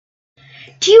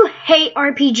Do you hate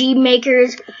RPG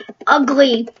Maker's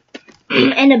ugly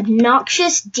and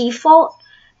obnoxious default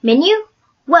menu?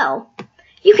 Well,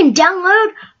 you can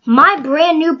download my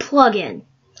brand new plugin,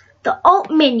 the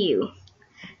Alt Menu.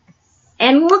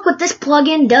 And look what this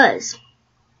plugin does.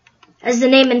 As the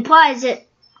name implies, it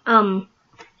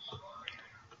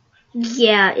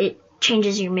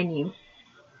changes your menu.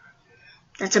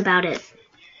 That's about it.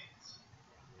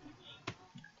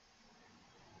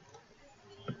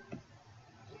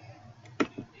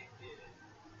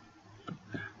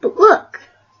 But look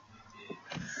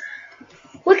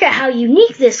at how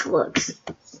unique this looks.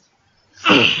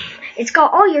 It's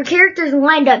got all your characters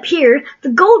lined up here, the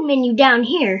gold menu down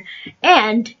here,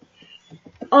 and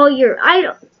all your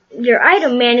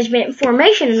item management,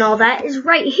 formation, and all that is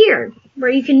right here,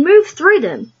 where you can move through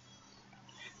them.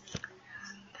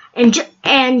 And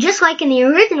just like in the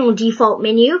original default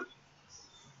menu,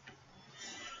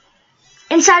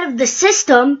 inside of the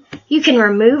system, you can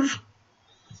remove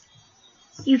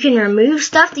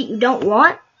stuff that you don't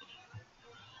want,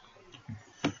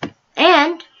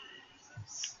 and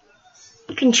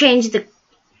you can change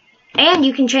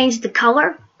the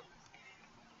color,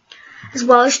 as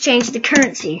well as change the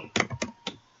currency.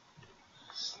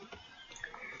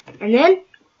 And then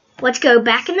let's go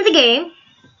back into the game,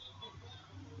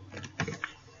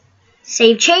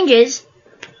 save changes,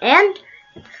 and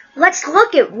let's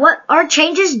look at what our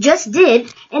changes just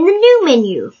did in the new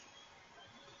menu.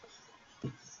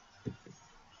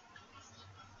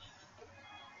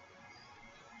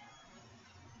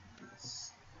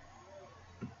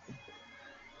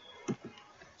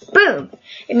 Boom!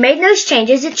 It made those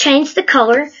changes. It changed the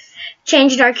color,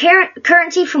 changed our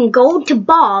currency from gold to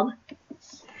Bob,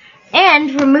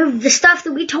 and removed the stuff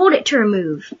that we told it to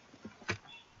remove.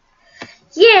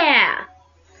 Yeah!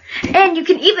 And you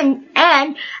can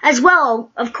and as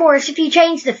well, of course, if you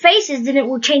change the faces, then it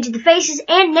will change the faces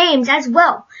and names as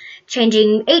well.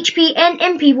 Changing HP and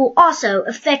MP will also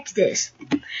affect this.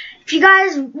 If you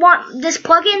guys want this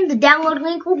plugin, the download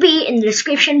link will be in the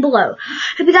description below.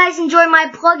 Hope you guys enjoy my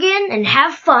plugin and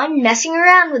have fun messing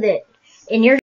around with it in your